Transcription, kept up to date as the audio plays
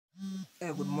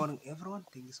Good morning, everyone.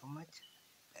 Thank you so much.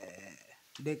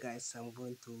 Today, guys, I'm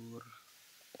going to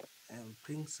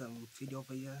bring some video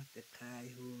over here. The guy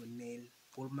who nailed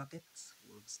bull markets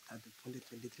will start in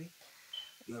 2023.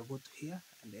 You are going to hear,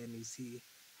 and then you see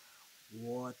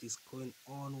what is going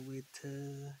on with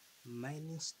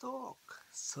mining stock.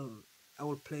 So I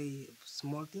will play a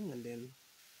small thing, and then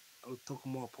I'll talk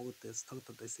more about the stock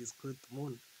that is going to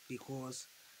moon because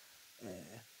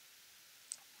uh,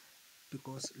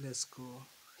 let's go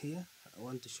here. I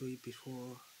want to show you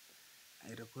before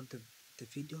I recorded the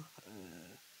video.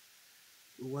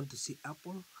 We want to see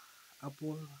Apple. I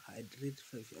did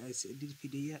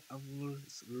video here. Apple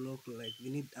look like we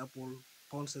need Apple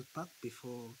bounces back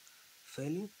before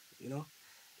failing, you know.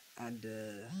 And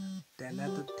the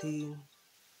another thing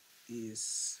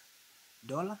is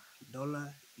dollar.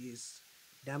 Dollar is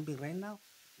dumping right now,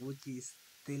 which is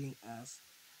telling us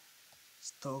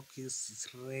stock is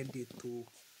ready to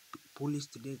bullish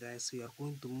today, guys. We are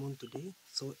going to moon today,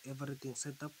 so everything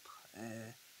set up.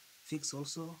 Fix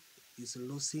also is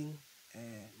losing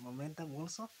momentum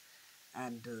also,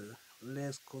 and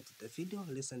let's go to the video.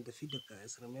 Listen the video,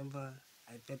 guys. Remember,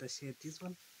 I better share this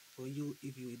one for you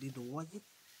if you didn't watch it.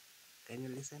 Can you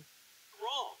listen?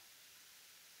 Wrong,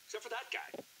 except for that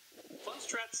guy.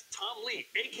 Fundstrat's Tom Lee,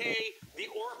 aka the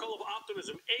Oracle of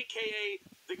Optimism, aka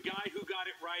the guy who got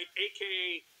it right,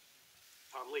 aka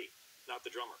Tom Lee, not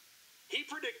the drummer. He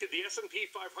predicted the S&P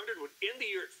 500 would end the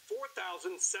year at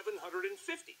 4,750.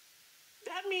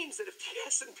 That means that if the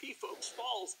S&P, folks,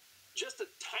 falls just a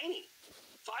tiny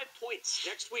 5 points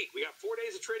next week, we got 4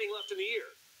 days of trading left in the year,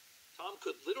 Tom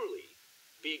could literally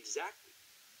be exactly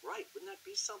right. Wouldn't that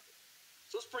be something?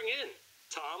 So let's bring in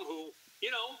Tom, who,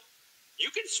 you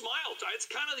can smile. It's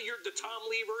kind of the Tom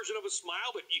Lee version of a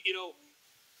smile, but,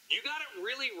 you got it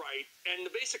really right. And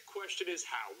the basic question is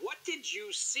how? What did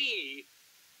you see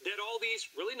that all these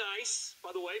really nice,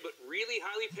 by the way, but really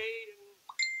highly paid and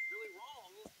really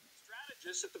wrong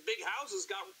strategists at the big houses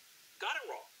got it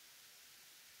wrong?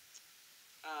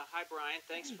 Hi, Brian.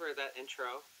 Thanks for that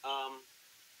intro.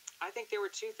 I think there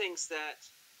were two things that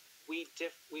we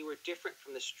were different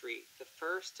from the street. The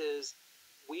first is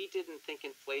we didn't think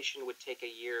inflation would take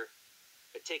a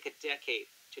decade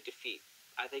to defeat.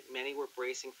 I think many were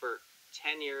bracing for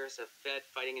 10 years of Fed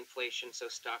fighting inflation so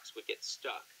stocks would get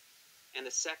stuck. And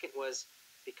the second was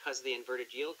because of the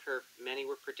inverted yield curve, many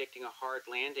were predicting a hard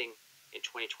landing in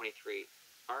 2023.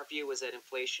 Our view was that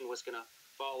inflation was going to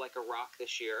fall like a rock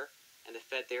this year, and the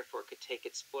Fed therefore could take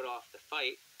its foot off the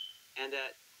fight, and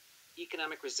that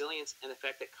economic resilience and the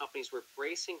fact that companies were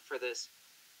bracing for this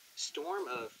storm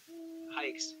of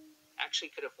hikes actually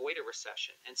could avoid a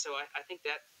recession. And so I think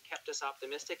that kept us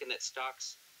optimistic, and that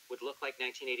stocks would look like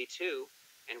 1982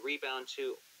 and rebound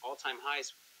to all-time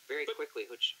highs very quickly,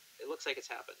 which it looks like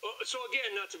it's happened. So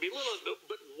again, not to belittle it,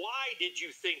 but why did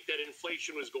you think that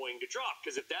inflation was going to drop?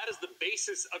 Because if that is the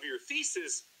basis of your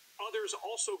thesis, others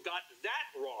also got that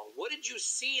wrong. What did you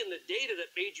see in the data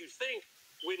that made you think,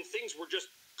 when things were just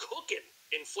cooking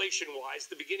inflation-wise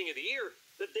at the beginning of the year,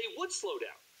 that they would slow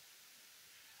down?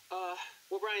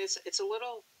 Well, Brian, it's a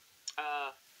little.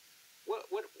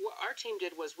 What our team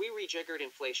did was we rejiggered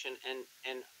inflation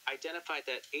and identified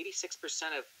that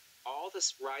 86% of all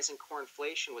this rise in core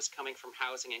inflation was coming from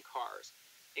housing and cars,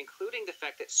 including the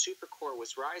fact that supercore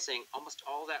was rising. Almost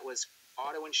all that was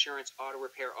auto insurance, auto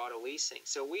repair, auto leasing.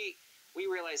 So we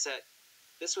realized that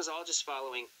this was all just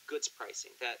following goods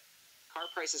pricing, that car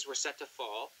prices were set to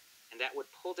fall, and that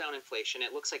would pull down inflation.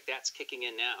 It looks like that's kicking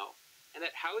in now. And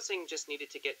that housing just needed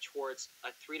to get towards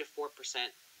a 3 to 4%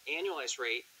 annualized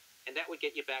rate, and that would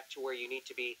get you back to where you need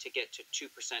to be to get to 2%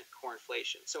 core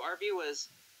inflation. So our view is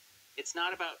it's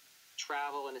not about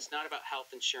travel and it's not about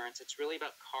health insurance. It's really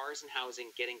about cars and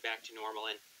housing getting back to normal,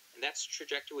 and that's the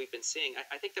trajectory we've been seeing.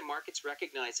 I think the market's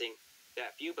recognizing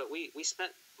that view, but we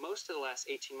spent most of the last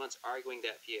 18 months arguing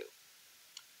that view.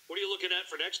 What are you looking at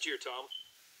for next year, Tom?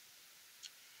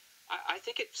 I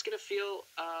think it's going to feel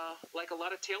like a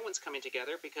lot of tailwinds coming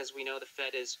together, because we know the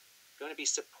Fed is going to be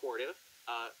supportive,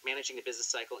 managing the business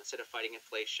cycle instead of fighting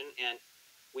inflation. And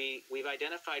we've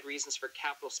identified reasons for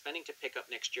capital spending to pick up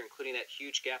next year, including that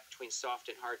huge gap between soft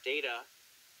and hard data.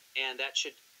 And that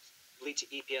should lead to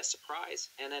EPS surprise.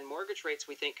 And then mortgage rates,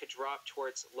 we think, could drop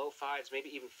towards low fives,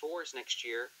 maybe even fours next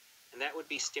year. And that would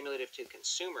be stimulative to the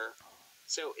consumer.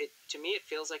 So to me, it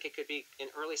feels like it could be an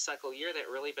early cycle year that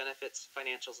really benefits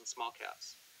financials and small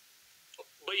caps.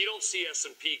 But you don't see the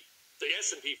S&P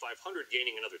 500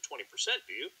 gaining another 20%,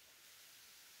 do you?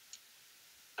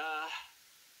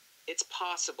 It's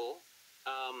possible,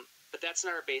 but that's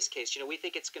not our base case. We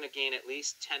think it's going to gain at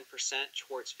least 10%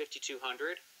 towards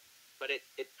 5,200. but it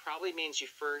probably means you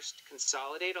first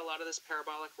consolidate a lot of this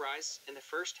parabolic rise in the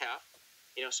first half.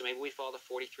 So maybe we fall to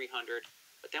 4,300,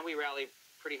 but then we rally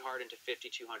pretty hard into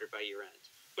 5,200 by year end.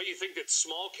 But you think that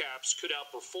small caps could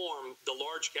outperform the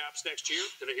large caps next year?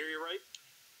 Did I hear you right?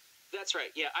 That's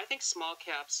right. Yeah, I think small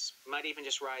caps might even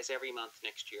just rise every month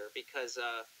next year because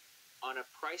on a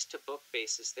price to book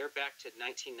basis, they're back to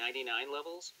 1999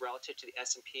 levels relative to the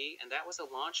S&P, and that was a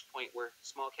launch point where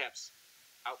small caps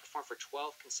outperformed for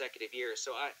 12 consecutive years.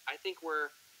 So I think we're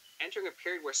entering a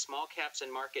period where small caps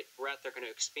and market breadth are going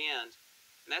to expand,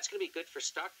 and that's going to be good for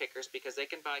stock pickers because they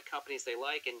can buy companies they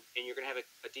like, and you're going to have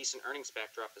a decent earnings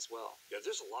backdrop as well. Yeah,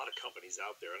 there's a lot of companies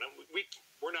out there, and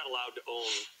we're not allowed to own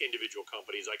individual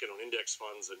companies. I can own index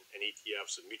funds and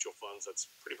ETFs and mutual funds. That's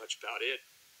pretty much about it.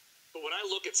 But when I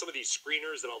look at some of these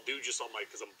screeners that I'll do just on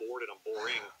because I'm bored and I'm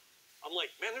boring, I'm like,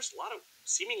 man, there's a lot of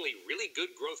seemingly really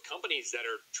good growth companies that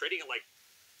are trading at like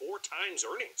 4 times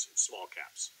earnings in small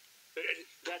caps.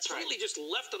 That's completely right. just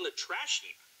left on the trash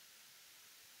heap.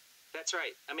 That's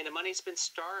right. I mean, the money's been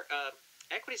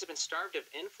equities have been starved of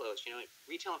inflows.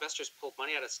 Retail investors pulled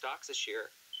money out of stocks this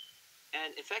year.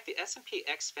 And in fact, the S&P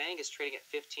ex-FANG is trading at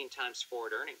 15 times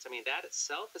forward earnings. I mean, that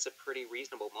itself is a pretty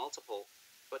reasonable multiple.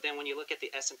 But then when you look at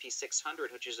the S&P 600,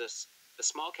 which is the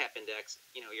small cap index,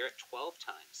 you're at 12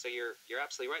 times. So you're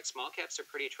absolutely right. Small caps are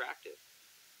pretty attractive.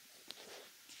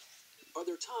 Are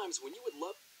there times when you would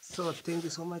love... So thank you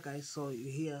so much, guys. So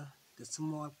you hear the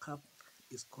small cap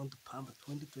is going to pump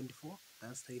 2024.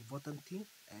 That's the important thing.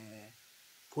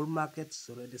 Full market's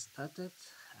already started,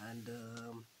 and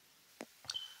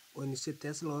when you see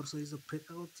Tesla also is a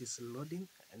breakout, it's loading,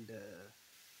 and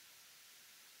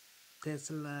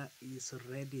Tesla is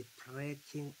already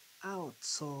breaking out.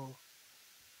 So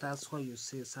that's why you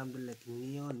see something like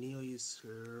Neo is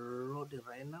loading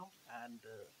right now, and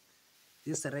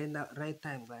this is the right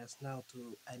time, guys, now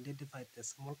to identify the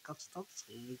small cap stocks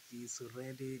which is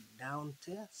already down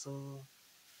there. So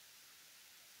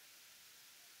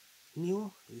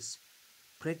Neo is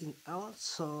breaking out,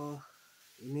 so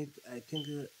you need, I think,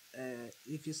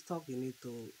 if you stock, you need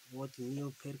to watch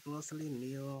Neo very closely.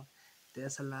 Neo,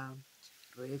 Tesla,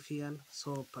 Raytheon.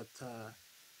 So, but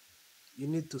you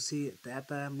need to see the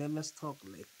other meme stock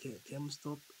like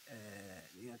GameStop,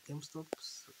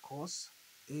 GameStop's course,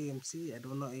 AMC. I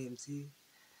don't know AMC.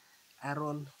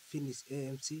 Aaron finished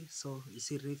AMC, so you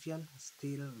see Raytheon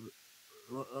still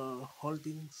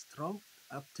holding strong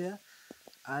up there,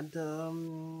 and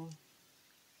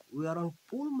we are on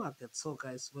bull market. So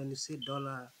guys, when you see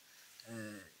dollar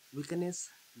weakness,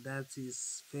 that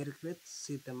is very great.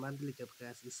 See the monthly cap,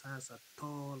 guys, it has a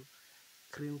tall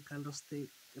green candlestick,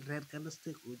 red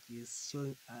candlestick, which is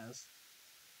showing us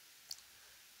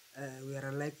we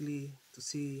are likely to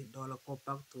see dollar go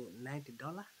back to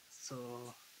 $90.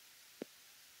 So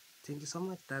thank you so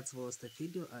much. That was the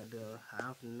video, and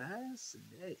have a nice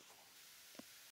day.